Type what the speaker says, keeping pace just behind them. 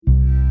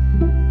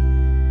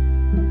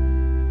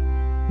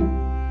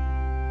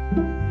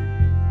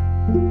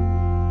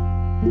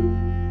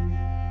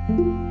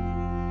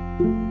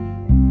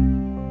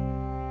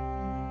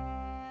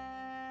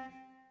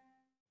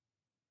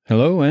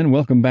And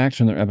welcome back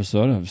to another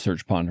episode of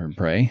Search, Ponder, and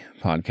Pray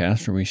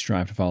podcast, where we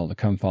strive to follow the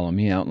Come Follow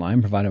Me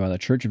outline provided by the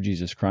Church of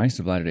Jesus Christ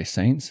of Latter-day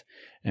Saints,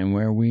 and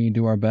where we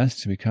do our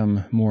best to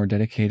become more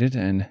dedicated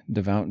and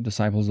devout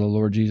disciples of the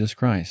Lord Jesus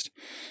Christ.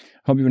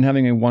 Hope you've been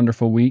having a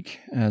wonderful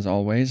week, as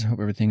always. Hope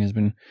you've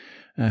been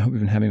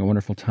having a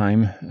wonderful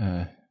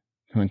time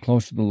coming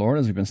close to the Lord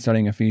as we've been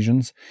studying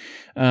Ephesians.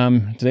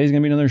 Today's going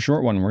to be another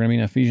short one. We're going to be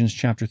in Ephesians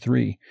Chapter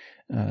 3.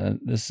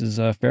 This is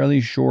a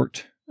fairly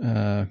short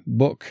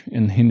book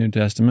in the New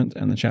Testament,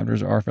 and the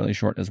chapters are fairly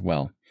short as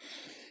well.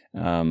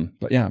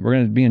 But yeah, we're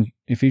going to be in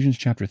Ephesians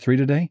chapter 3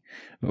 today.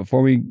 But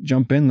before we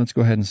jump in, let's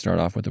go ahead and start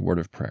off with a word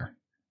of prayer.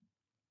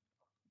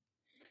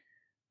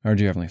 Our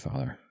dear Heavenly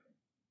Father,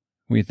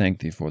 we thank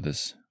Thee for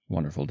this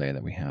wonderful day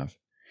that we have.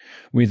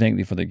 We thank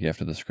Thee for the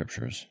gift of the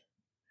Scriptures.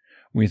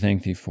 We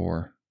thank Thee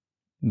for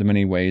the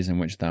many ways in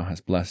which Thou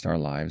hast blessed our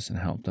lives and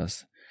helped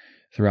us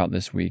throughout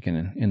this week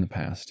and in the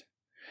past.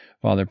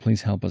 Father,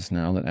 please help us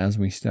now that as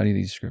we study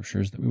these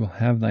Scriptures, that we will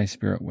have Thy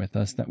Spirit with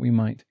us, that we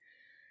might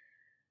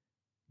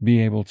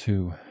be able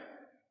to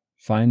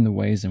find the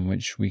ways in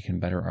which we can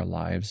better our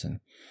lives and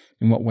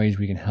in what ways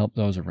we can help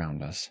those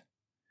around us.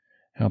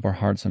 Help our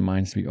hearts and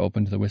minds to be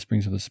open to the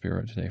whisperings of the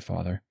Spirit today,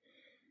 Father.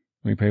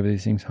 We pray for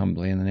these things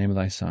humbly in the name of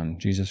Thy Son,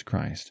 Jesus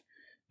Christ.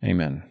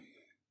 Amen.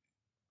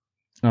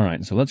 All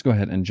right, so let's go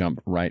ahead and jump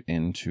right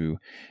into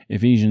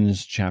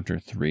Ephesians chapter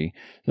 3.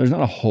 There's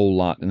not a whole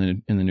lot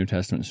in the New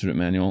Testament student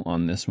manual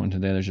on this one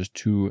today. There's just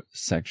two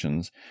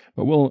sections,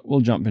 but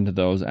we'll jump into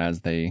those as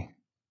we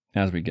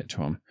get to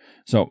them.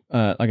 So,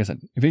 like I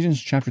said,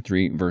 Ephesians chapter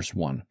 3, verse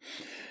 1.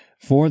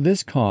 For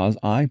this cause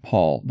I,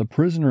 Paul, the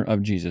prisoner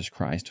of Jesus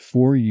Christ,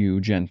 for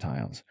you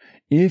Gentiles,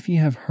 if ye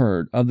have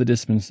heard of the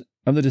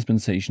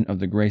dispensation of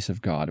the grace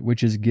of God,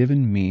 which is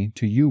given me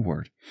to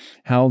you-ward,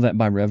 how that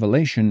by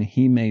revelation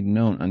he made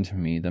known unto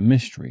me the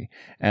mystery,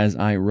 as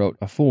I wrote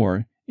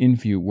afore in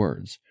few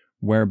words,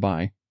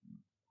 whereby,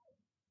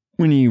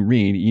 when ye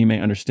read, ye may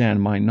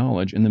understand my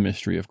knowledge in the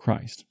mystery of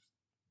Christ.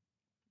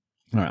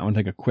 All right, I want to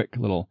take a quick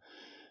little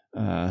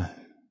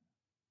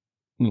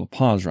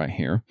pause right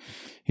here.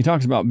 He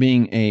talks about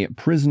being a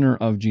prisoner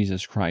of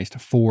Jesus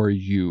Christ for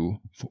you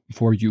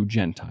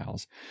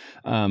Gentiles.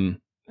 And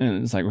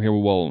it's like, okay,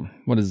 well,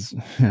 what does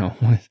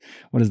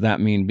that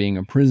mean, being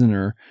a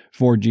prisoner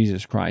for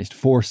Jesus Christ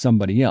for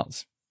somebody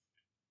else?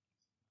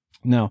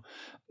 Now,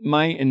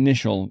 my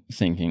initial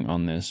thinking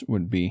on this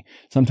would be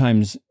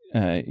sometimes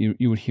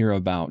you would hear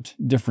about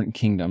different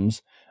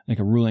kingdoms, like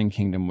a ruling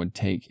kingdom would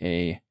take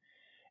a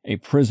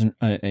prisoner,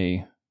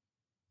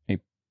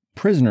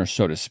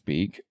 so to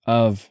speak,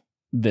 of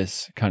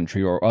this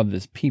country or of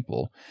this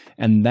people,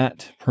 and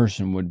that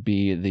person would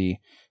be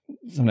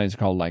sometimes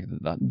called like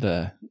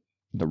the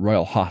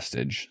royal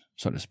hostage,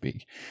 so to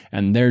speak.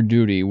 And their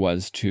duty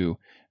was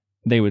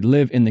they would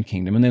live in the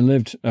kingdom, and they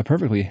lived a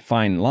perfectly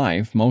fine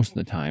life most of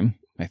the time,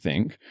 I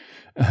think.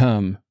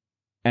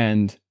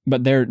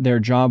 But their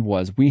job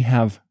was, we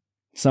have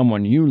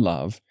someone you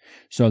love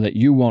so that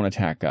you won't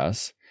attack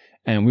us,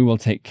 and we will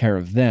take care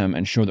of them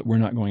and show that we're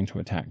not going to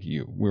attack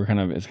you.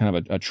 It's kind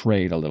of a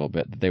trade a little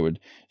bit that they would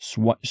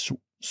swap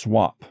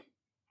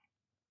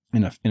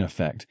in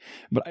effect.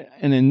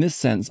 And in this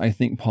sense, I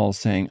think Paul's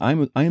saying, I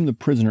am the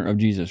prisoner of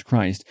Jesus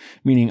Christ,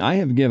 meaning I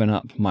have given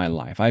up my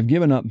life. I've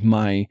given up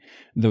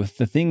the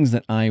things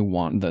that I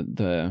want,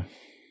 the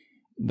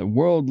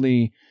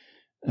worldly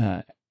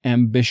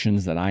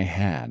ambitions that I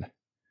had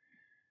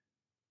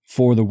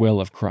for the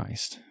will of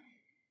Christ.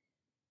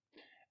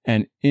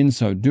 And in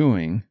so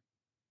doing,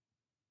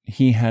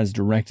 He has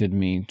directed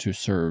me to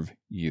serve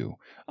you.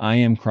 I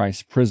am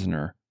Christ's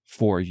prisoner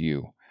for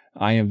you.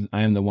 I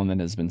am the one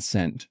that has been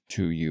sent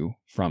to you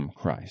from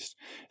Christ.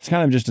 It's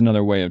kind of just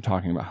another way of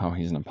talking about how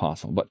he's an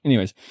apostle. But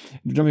anyways,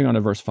 jumping on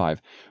to verse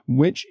 5,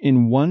 which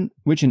in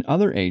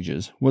other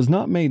ages was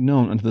not made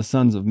known unto the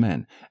sons of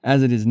men,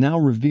 as it is now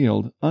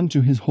revealed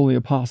unto his holy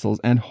apostles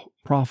and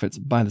prophets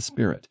by the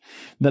Spirit,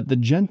 that the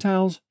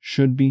Gentiles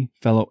should be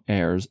fellow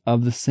heirs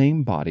of the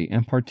same body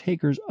and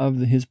partakers of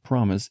his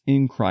promise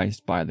in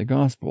Christ by the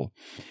gospel.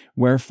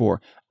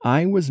 Wherefore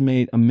I was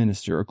made a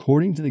minister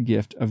according to the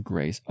gift of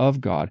grace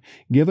of God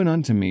given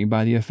unto me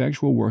by the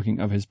effectual working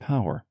of his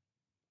power.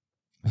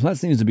 So that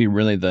seems to be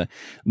really the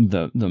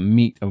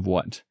meat of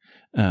what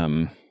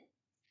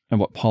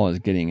Paul is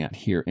getting at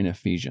here in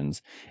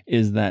Ephesians,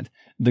 is that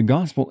the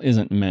gospel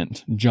isn't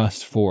meant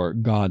just for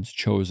God's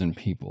chosen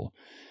people.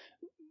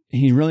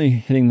 He's really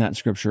hitting that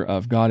scripture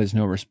of God is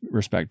no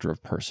respecter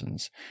of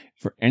persons.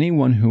 For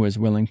anyone who is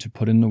willing to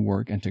put in the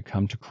work and to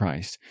come to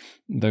Christ,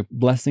 the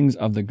blessings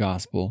of the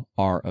gospel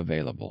are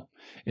available.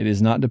 It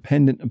is not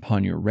dependent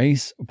upon your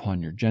race,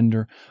 upon your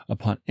gender,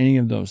 upon any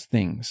of those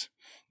things.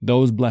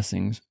 Those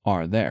blessings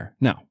are there.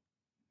 Now,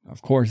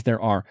 of course,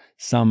 there are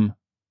some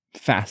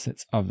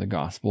facets of the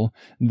gospel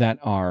that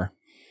are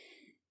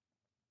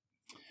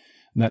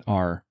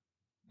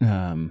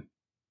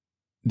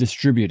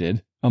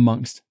distributed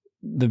amongst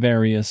the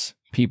various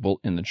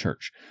people in the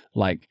church,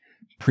 like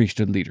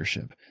priesthood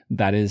leadership.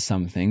 That is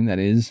something that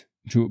is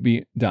to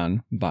be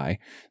done by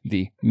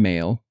the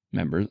male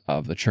members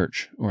of the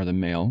church or the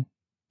male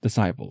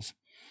disciples.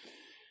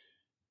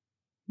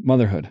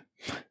 Motherhood.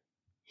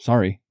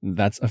 Sorry,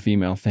 that's a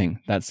female thing.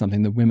 That's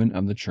something the women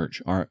of the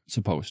church are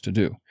supposed to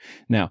do.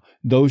 Now,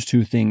 those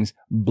two things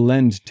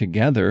blend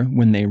together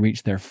when they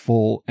reach their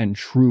full and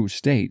true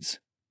states,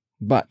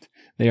 but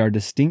they are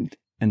distinct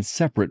and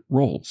separate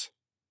roles.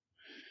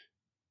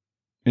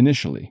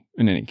 Initially,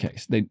 in any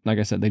case, they, like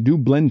I said, they do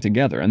blend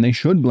together, and they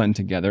should blend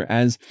together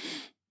as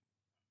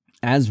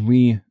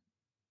we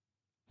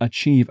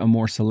achieve a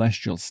more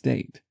celestial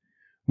state.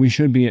 We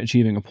should be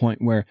achieving a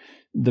point where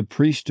the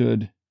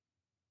priesthood,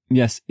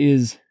 yes,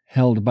 is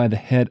held by the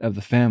head of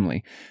the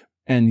family.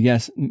 And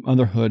yes,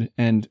 motherhood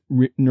and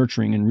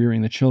nurturing and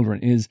rearing the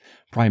children is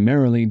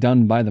primarily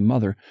done by the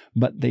mother,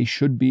 but they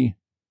should be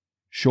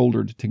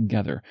shouldered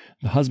together.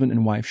 The husband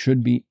and wife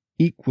should be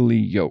equally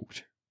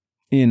yoked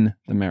in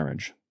the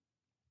marriage.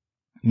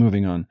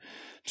 Moving on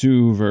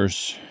to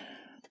verse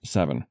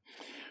 7.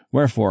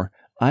 Wherefore,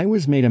 I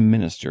was made a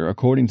minister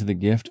according to the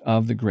gift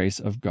of the grace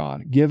of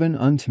God, given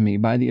unto me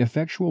by the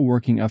effectual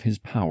working of his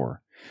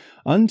power.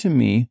 Unto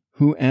me,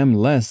 who am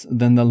less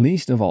than the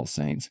least of all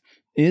saints,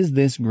 is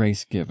this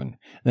grace given,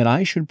 that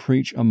I should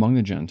preach among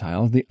the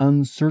Gentiles the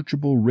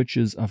unsearchable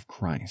riches of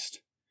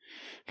Christ.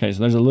 Okay, so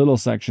there's a little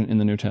section in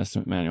the New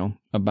Testament manual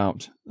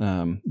about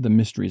the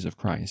mysteries of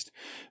Christ.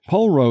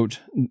 Paul wrote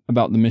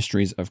about the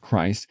mysteries of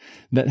Christ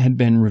that had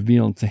been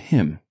revealed to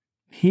him.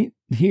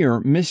 Here,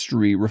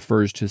 mystery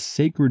refers to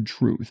sacred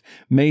truth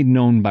made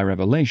known by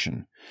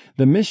revelation.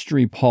 The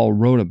mystery Paul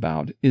wrote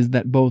about is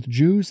that both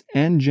Jews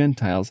and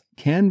Gentiles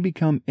can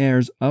become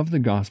heirs of the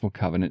gospel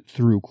covenant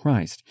through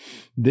Christ.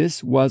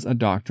 This was a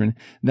doctrine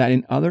that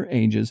in other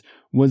ages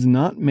was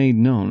not made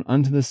known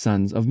unto the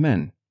sons of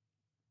men.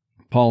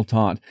 Paul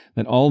taught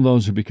that all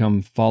those who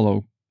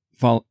follow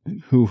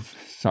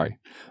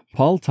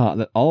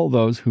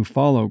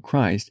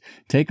Christ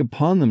take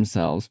upon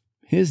themselves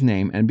his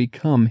name and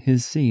become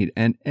his seed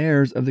and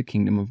heirs of the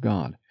kingdom of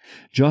God,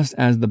 just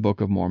as the Book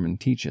of Mormon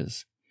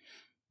teaches.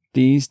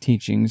 These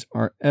teachings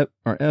are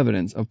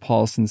evidence of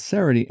Paul's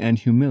sincerity and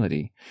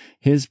humility.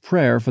 His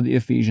prayer for the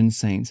Ephesian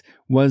saints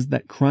was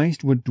that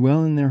Christ would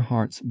dwell in their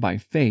hearts by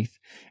faith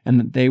and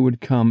that they would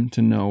come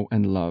to know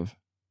the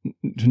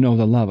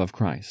love of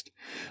Christ.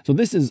 So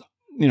this is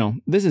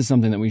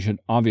something that we should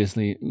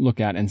obviously look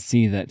at and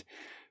see that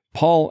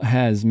Paul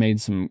has made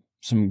some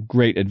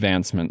great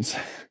advancements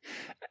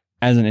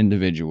as an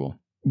individual,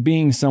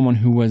 being someone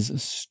who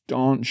was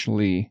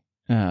staunchly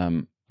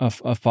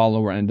a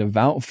follower and a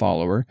devout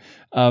follower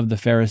of the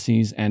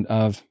Pharisees and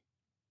of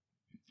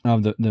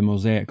the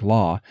Mosaic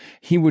law.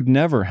 He would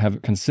never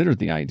have considered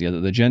the idea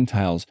that the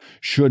Gentiles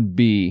should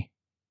be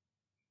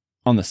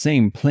on the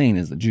same plane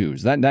as the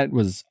Jews.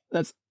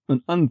 That's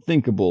an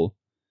unthinkable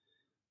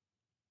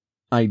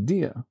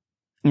idea.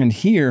 And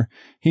here,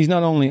 he's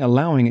not only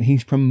allowing it,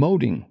 he's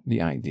promoting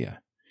the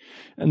idea.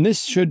 And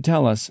this should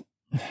tell us,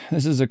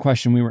 this is a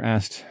question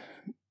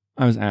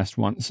I was asked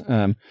once,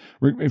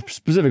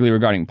 specifically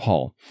regarding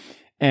Paul.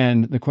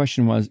 And the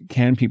question was,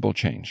 can people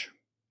change?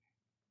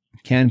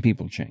 Can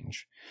people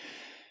change?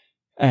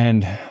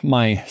 And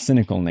my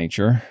cynical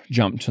nature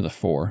jumped to the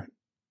fore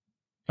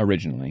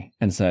originally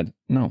and said,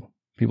 no,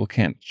 people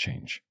can't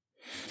change.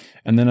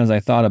 And then as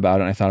I thought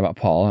about it, I thought about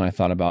Paul, and I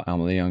thought about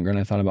Alma the Younger, and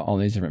I thought about all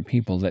these different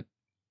people that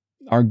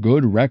are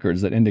good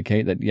records that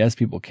indicate that, yes,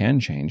 people can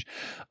change.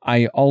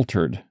 I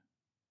altered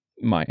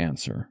my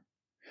answer.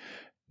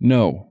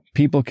 No,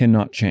 people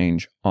cannot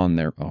change on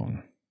their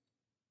own.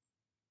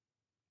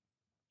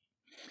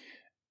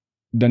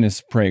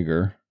 Dennis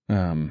Prager,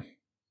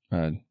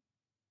 a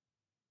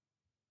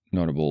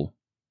notable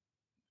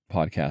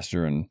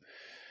podcaster and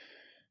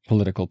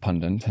political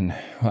pundit, and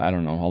I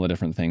don't know, all the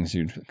different things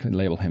you could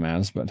label him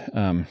as, but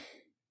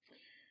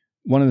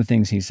one of the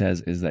things he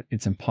says is that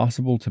it's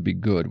impossible to be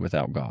good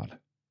without God.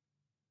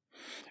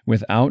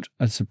 Without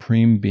a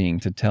supreme being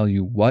to tell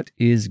you what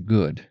is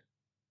good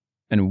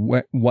and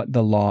what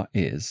the law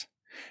is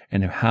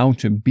and how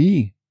to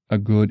be a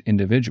good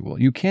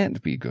individual, you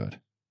can't be good.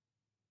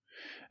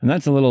 And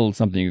that's a little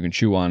something you can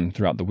chew on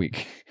throughout the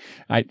week.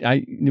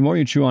 The more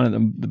you chew on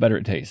it, the better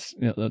it tastes,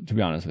 to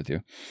be honest with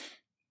you.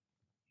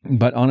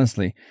 But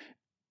honestly,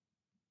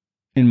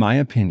 in my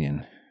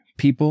opinion,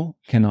 people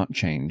cannot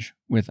change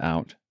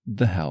without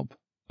the help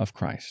of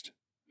Christ.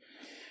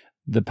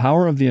 The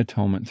power of the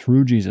atonement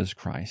through Jesus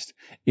Christ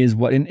is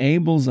what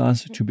enables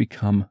us to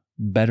become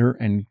better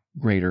and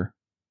greater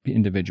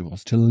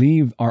individuals, to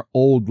leave our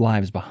old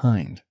lives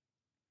behind.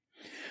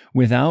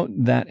 Without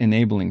that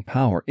enabling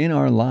power in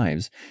our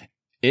lives,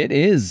 it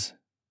is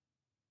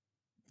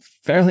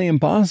fairly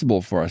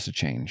impossible for us to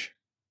change.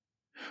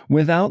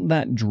 Without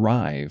that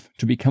drive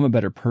to become a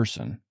better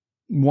person,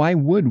 why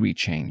would we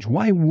change?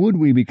 Why would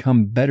we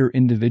become better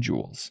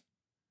individuals?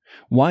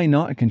 Why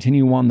not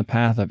continue on the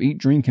path of eat,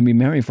 drink, and be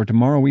merry, for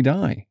tomorrow we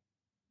die?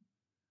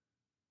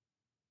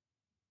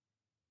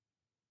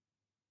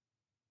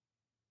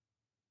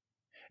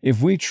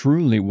 If we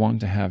truly want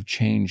to have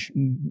change,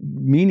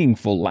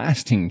 meaningful,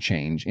 lasting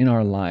change in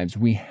our lives,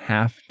 we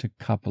have to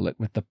couple it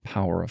with the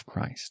power of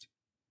Christ.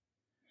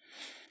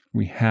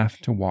 We have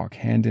to walk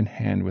hand in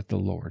hand with the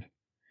Lord.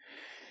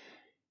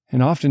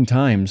 And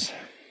oftentimes,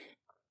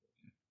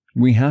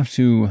 we have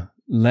to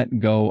let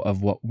go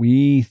of what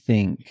we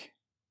think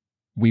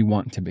we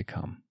want to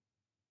become.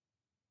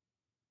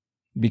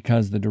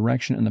 Because the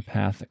direction and the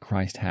path that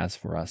Christ has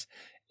for us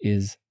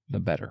is the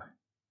better.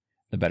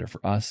 The better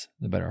for us,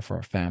 the better for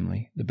our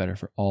family, the better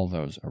for all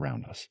those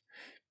around us.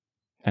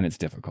 And it's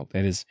difficult.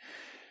 It's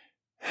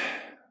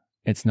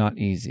not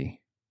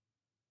easy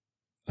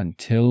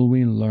until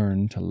we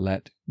learn to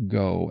let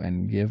go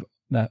and give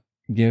that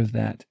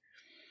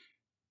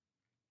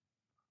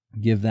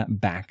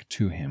back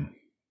to Him.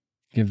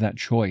 Give that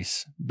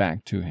choice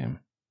back to Him.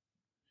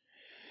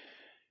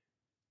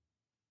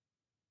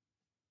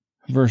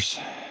 Verse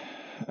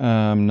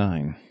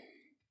 9.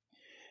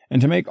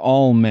 And to make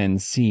all men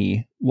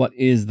see what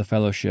is the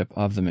fellowship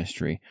of the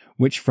mystery,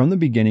 which from the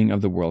beginning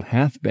of the world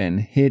hath been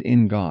hid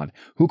in God,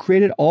 who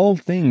created all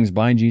things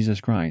by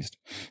Jesus Christ,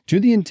 to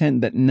the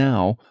intent that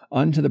now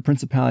unto the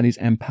principalities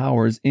and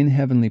powers in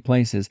heavenly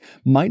places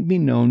might be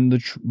known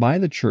by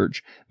the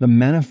church the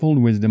manifold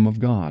wisdom of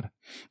God,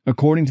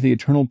 according to the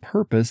eternal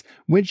purpose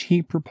which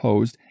He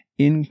proposed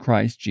in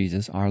Christ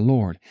Jesus our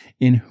Lord,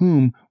 in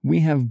whom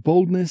we have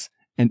boldness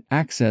and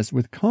access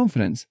with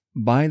confidence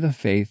by the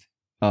faith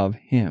of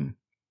Him.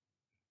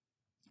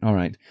 All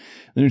right.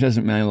 The New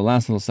Testament manual, the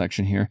last little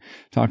section here,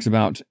 talks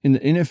about, in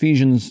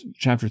Ephesians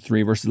Chapter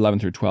 3, verses 11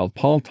 through 12,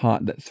 Paul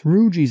taught that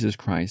through Jesus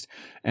Christ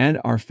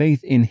and our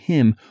faith in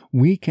Him,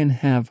 we can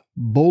have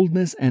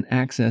boldness and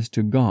access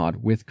to God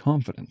with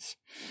confidence.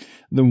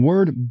 The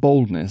word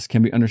boldness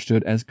can be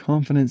understood as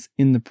confidence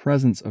in the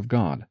presence of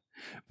God.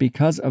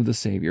 Because of the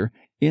Savior,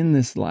 in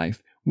this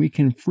life, we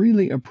can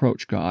freely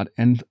approach God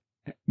and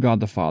God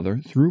the Father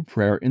through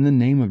prayer in the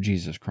name of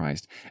Jesus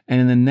Christ.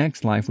 And in the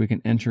next life, we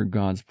can enter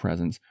God's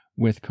presence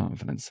with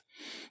confidence.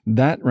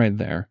 That right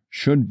there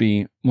should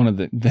be one of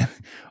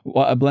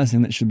a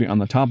blessing that should be on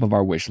the top of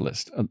our wish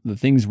list of the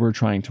things we're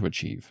trying to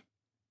achieve.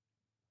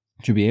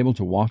 To be able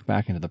to walk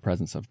back into the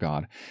presence of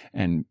God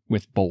and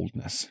with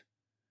boldness,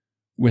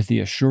 with the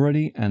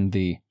assurity and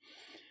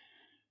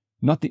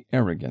not the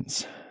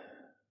arrogance,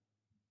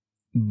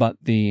 but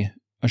the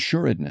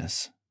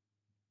assuredness,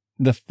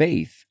 the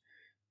faith,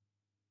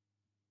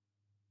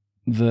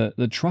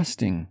 the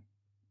trusting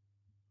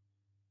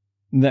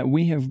that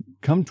we have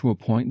come to a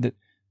point that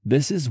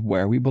this is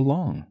where we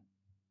belong.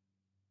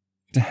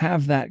 To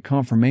have that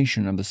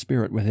confirmation of the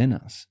Spirit within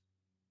us.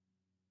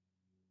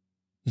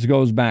 This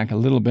goes back a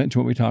little bit to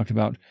what we talked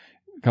about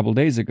a couple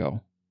days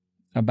ago,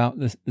 about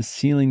the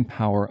sealing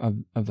power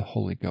of the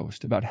Holy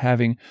Ghost, about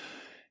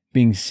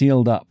being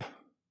sealed up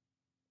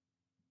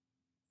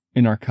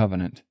in our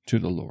covenant to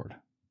the Lord.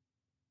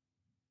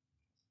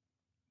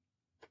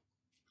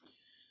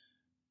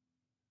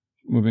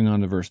 Moving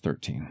on to verse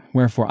 13.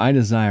 Wherefore I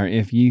desire,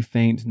 if ye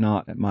faint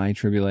not at my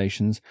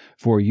tribulations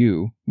for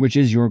you, which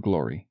is your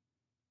glory.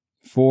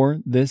 For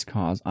this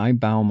cause I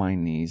bow my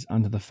knees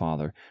unto the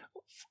Father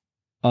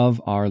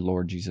of our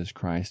Lord Jesus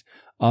Christ,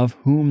 of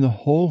whom the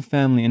whole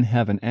family in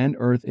heaven and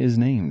earth is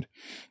named,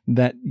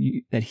 that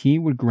He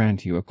would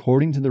grant you,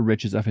 according to the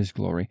riches of His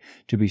glory,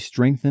 to be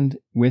strengthened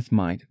with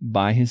might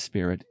by His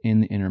Spirit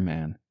in the inner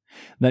man,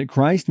 that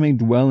Christ may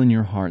dwell in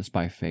your hearts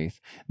by faith,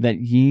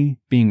 that ye,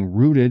 being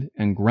rooted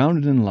and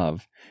grounded in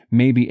love,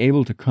 may be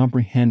able to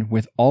comprehend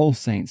with all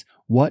saints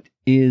what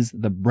is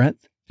the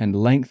breadth and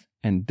length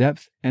and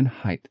depth and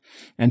height,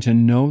 and to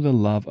know the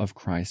love of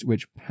Christ,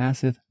 which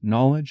passeth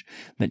knowledge,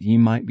 that ye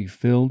might be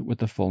filled with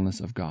the fullness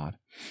of God.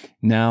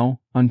 Now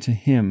unto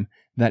Him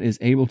that is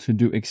able to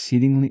do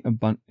exceeding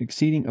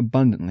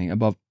abundantly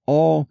above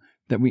all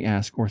that we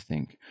ask or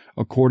think,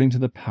 according to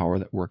the power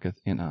that worketh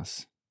in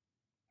us.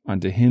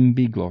 Unto Him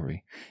be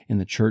glory in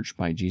the church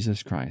by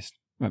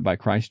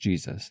Christ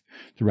Jesus,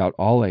 throughout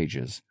all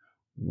ages,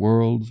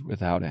 worlds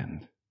without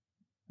end.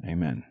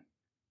 Amen.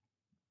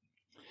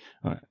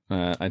 All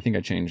right. I think I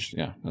changed.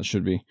 Yeah, that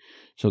should be.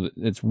 So that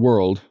it's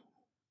world.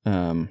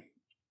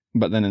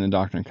 But then in the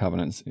Doctrine and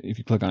Covenants, if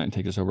you click on it, it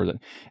takes us over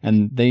that.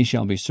 And they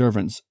shall be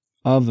servants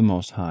of the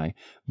Most High,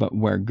 but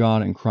where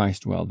God and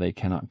Christ dwell, they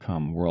cannot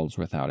come, worlds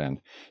without end.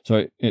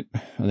 So I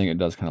think it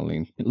does kind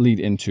of lead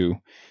into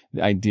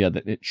the idea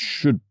that it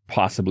should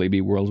possibly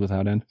be worlds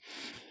without end.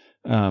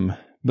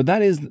 But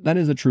that is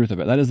the truth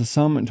of it. That is the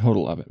sum and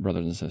total of it,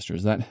 brothers and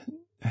sisters. That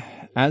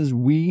as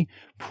we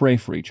pray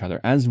for each other,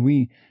 as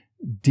we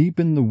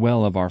deepen the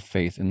well of our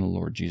faith in the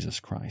Lord Jesus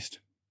Christ,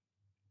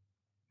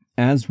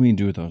 as we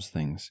do those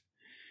things,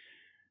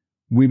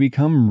 we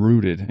become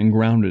rooted and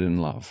grounded in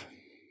love.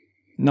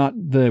 Not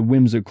the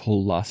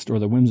whimsical lust or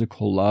the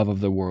whimsical love of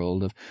the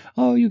world of,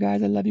 oh, you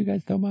guys, I love you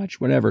guys so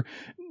much, whatever.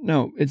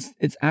 No, it's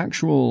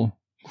actual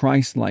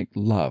Christ-like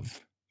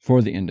love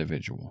for the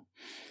individual.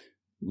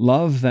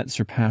 Love that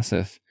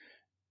surpasseth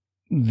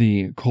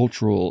the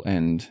cultural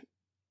and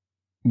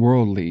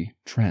worldly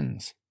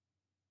trends.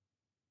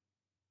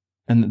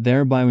 and that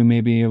thereby we may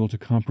be able to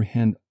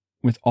comprehend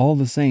with all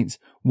the saints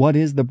what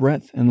is the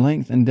breadth and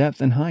length and depth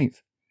and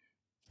height,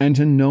 and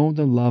to know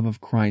the love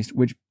of Christ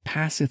which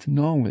passeth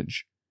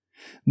knowledge,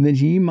 that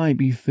ye might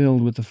be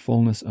filled with the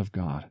fullness of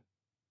God.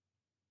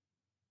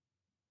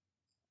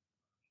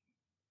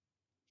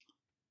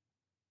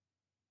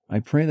 I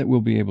pray that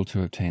we'll be able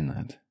to obtain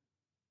that.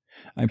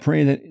 I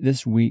pray that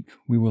this week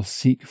we will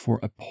seek for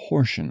a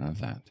portion of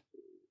that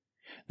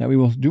we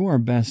will do our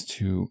best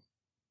to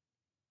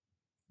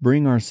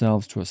bring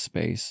ourselves to a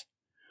space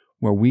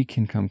where we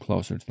can come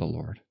closer to the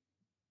Lord,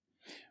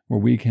 where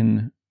we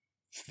can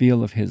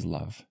feel of His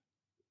love.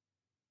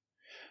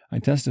 I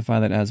testify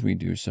that as we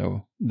do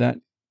so, that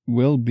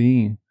will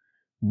be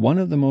one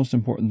of the most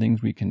important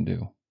things we can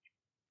do,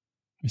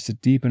 is to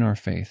deepen our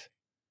faith.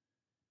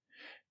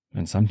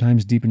 And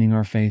sometimes deepening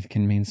our faith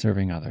can mean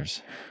serving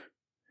others,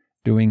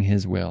 doing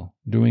His will,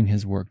 doing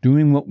His work,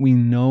 doing what we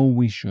know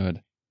we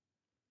should.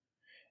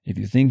 If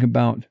you think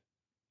about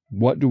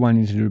what do I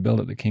need to do to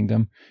build up the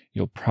kingdom,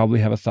 you'll probably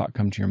have a thought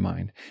come to your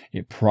mind.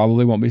 It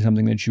probably won't be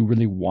something that you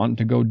really want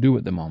to go do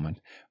at the moment,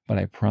 but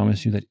I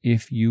promise you that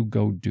if you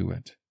go do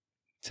it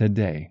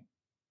today,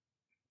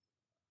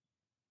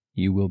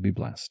 you will be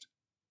blessed.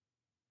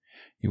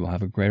 You will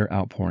have a greater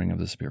outpouring of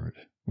the Spirit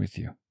with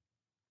you.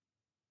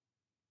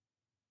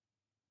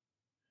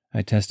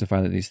 I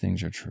testify that these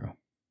things are true,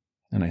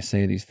 and I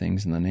say these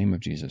things in the name of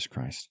Jesus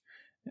Christ.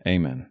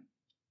 Amen.